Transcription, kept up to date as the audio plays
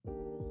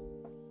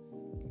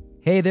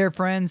Hey there,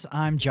 friends.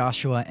 I'm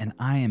Joshua, and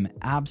I am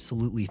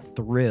absolutely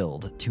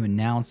thrilled to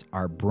announce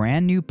our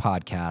brand new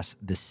podcast,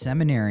 The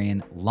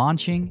Seminarian,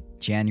 launching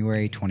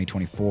January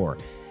 2024.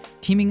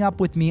 Teaming up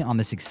with me on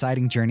this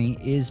exciting journey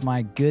is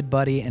my good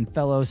buddy and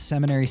fellow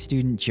seminary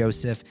student,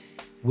 Joseph,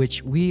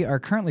 which we are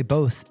currently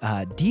both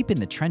deep in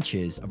the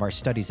trenches of our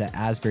studies at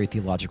Asbury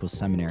Theological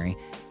Seminary,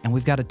 and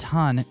we've got a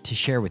ton to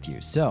share with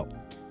you. So,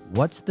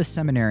 what's The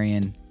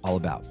Seminarian all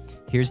about?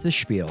 Here's the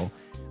spiel.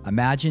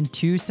 Imagine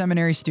two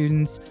seminary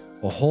students,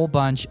 a whole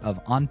bunch of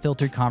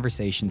unfiltered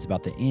conversations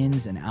about the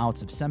ins and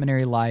outs of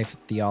seminary life,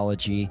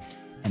 theology,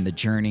 and the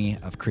journey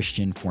of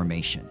Christian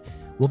formation.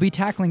 We'll be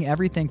tackling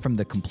everything from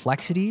the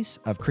complexities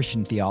of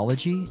Christian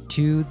theology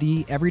to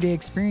the everyday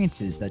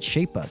experiences that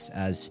shape us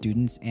as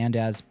students and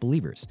as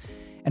believers.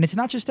 And it's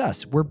not just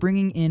us. We're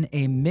bringing in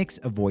a mix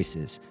of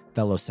voices,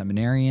 fellow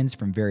seminarians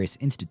from various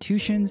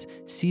institutions,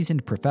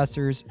 seasoned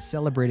professors,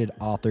 celebrated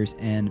authors,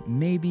 and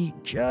maybe,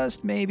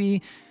 just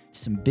maybe,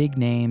 some big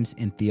names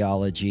in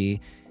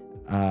theology.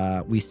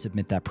 We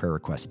submit that prayer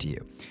request to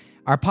you.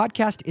 Our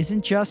podcast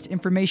isn't just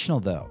informational,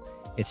 though.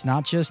 It's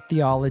not just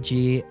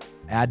theology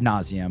ad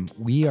nauseum.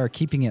 We are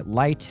keeping it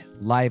light,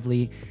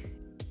 lively,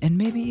 and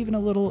maybe even a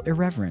little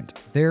irreverent.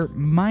 There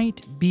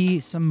might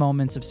be some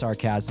moments of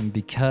sarcasm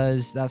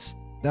because that's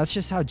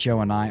just how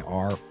Joe and I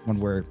are when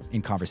we're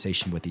in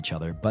conversation with each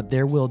other. But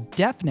there will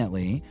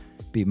definitely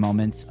be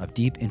moments of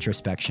deep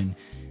introspection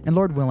and,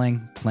 Lord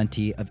willing,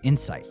 plenty of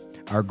insight.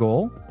 Our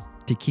goal?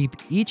 To keep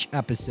each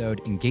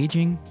episode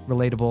engaging,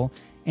 relatable,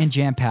 and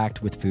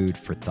jam-packed with food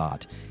for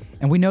thought.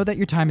 And we know that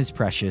your time is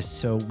precious,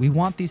 so we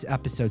want these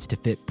episodes to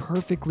fit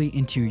perfectly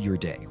into your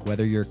day.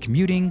 Whether you're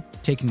commuting,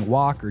 taking a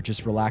walk, or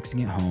just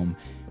relaxing at home,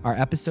 our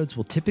episodes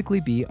will typically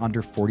be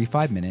under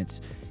 45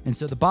 minutes. And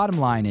so the bottom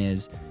line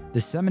is, the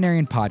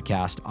Seminarian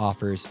podcast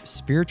offers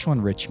spiritual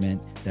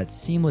enrichment that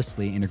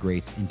seamlessly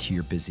integrates into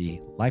your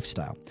busy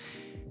lifestyle.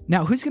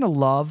 Now, who's going to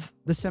love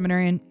the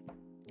Seminarian?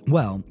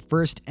 Well,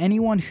 first,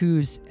 anyone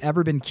who's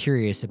ever been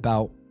curious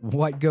about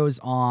what goes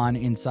on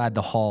inside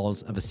the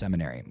halls of a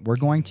seminary. We're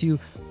going to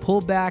pull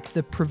back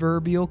the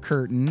proverbial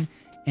curtain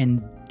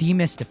and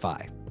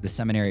demystify the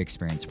seminary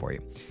experience for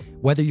you.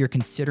 Whether you're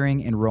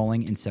considering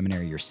enrolling in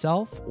seminary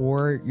yourself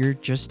or you're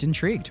just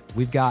intrigued,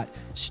 we've got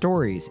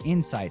stories,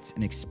 insights,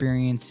 and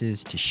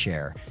experiences to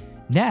share.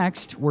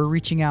 Next, we're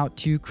reaching out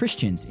to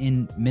Christians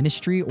in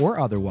ministry or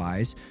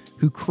otherwise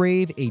who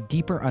crave a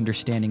deeper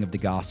understanding of the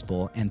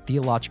gospel and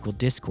theological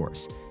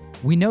discourse.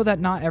 We know that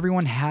not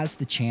everyone has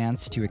the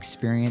chance to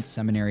experience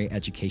seminary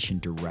education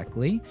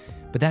directly,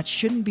 but that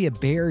shouldn't be a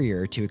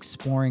barrier to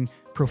exploring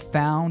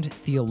profound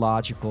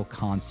theological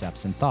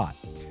concepts and thought.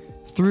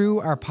 Through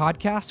our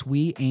podcast,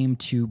 we aim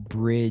to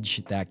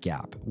bridge that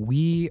gap.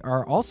 We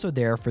are also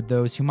there for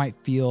those who might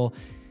feel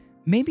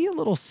maybe a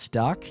little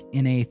stuck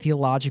in a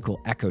theological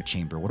echo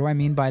chamber. What do I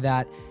mean by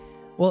that?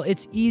 Well,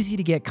 it's easy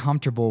to get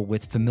comfortable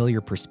with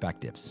familiar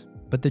perspectives,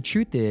 but the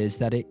truth is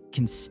that it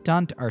can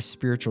stunt our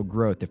spiritual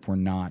growth if we're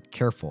not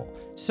careful.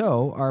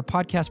 So, our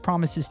podcast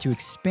promises to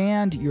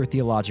expand your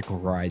theological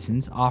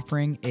horizons,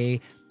 offering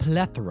a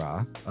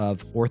plethora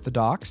of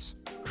orthodox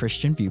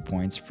Christian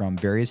viewpoints from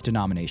various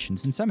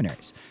denominations and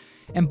seminaries.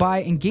 And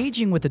by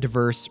engaging with a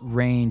diverse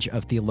range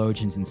of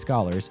theologians and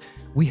scholars,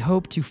 we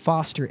hope to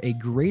foster a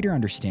greater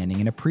understanding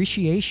and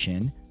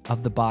appreciation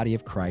of the body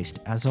of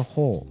Christ as a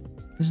whole.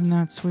 Isn't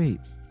that sweet?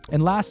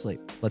 And lastly,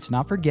 let's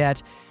not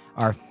forget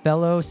our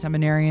fellow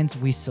seminarians.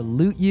 We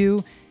salute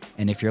you.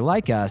 And if you're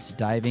like us,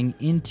 diving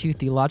into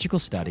theological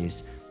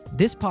studies,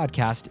 this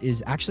podcast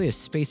is actually a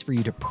space for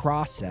you to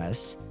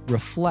process,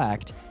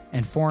 reflect,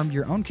 and form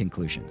your own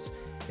conclusions.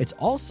 It's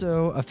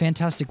also a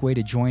fantastic way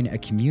to join a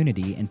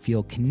community and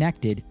feel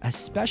connected,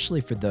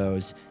 especially for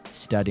those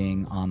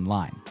studying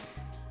online.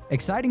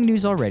 Exciting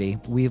news already.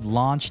 We've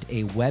launched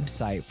a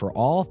website for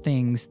all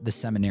things The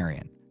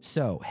Seminarian.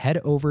 So head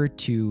over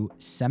to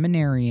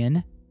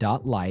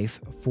seminarian.life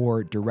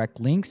for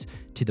direct links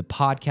to the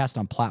podcast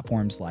on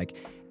platforms like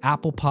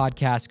Apple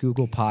Podcasts,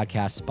 Google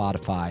Podcasts,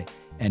 Spotify,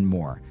 and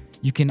more.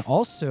 You can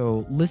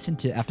also listen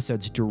to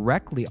episodes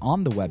directly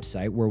on the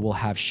website where we'll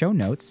have show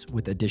notes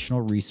with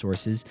additional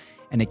resources.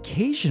 And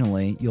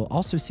occasionally, you'll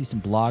also see some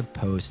blog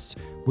posts,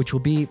 which will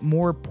be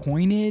more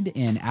pointed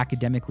and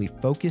academically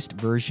focused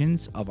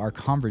versions of our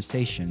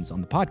conversations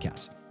on the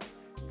podcast.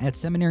 At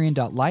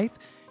seminarian.life,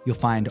 you'll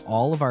find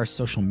all of our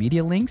social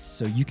media links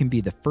so you can be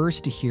the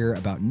first to hear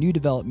about new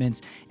developments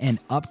and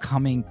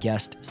upcoming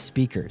guest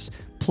speakers.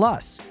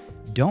 Plus,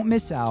 don't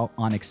miss out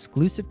on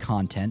exclusive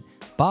content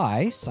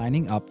by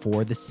signing up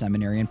for the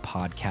Seminarian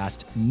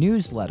Podcast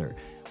newsletter.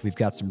 We've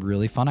got some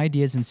really fun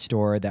ideas in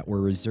store that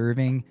we're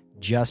reserving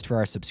just for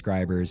our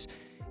subscribers.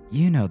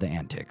 You know the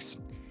antics.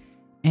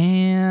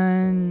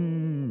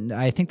 And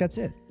I think that's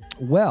it.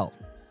 Well,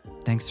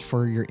 thanks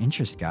for your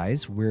interest,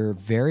 guys. We're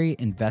very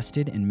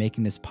invested in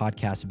making this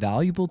podcast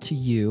valuable to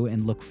you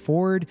and look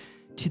forward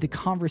to the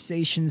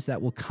conversations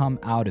that will come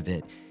out of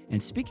it.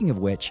 And speaking of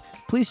which,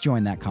 please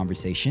join that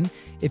conversation.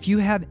 If you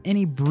have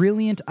any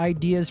brilliant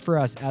ideas for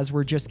us as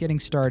we're just getting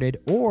started,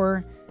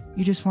 or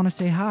you just want to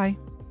say hi,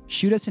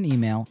 shoot us an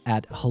email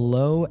at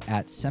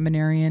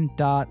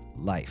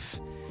hello@seminarian.life.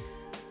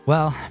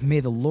 Well, may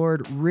the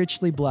Lord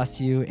richly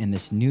bless you in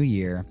this new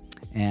year,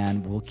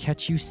 and we'll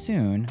catch you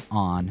soon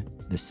on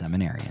The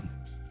Seminarian.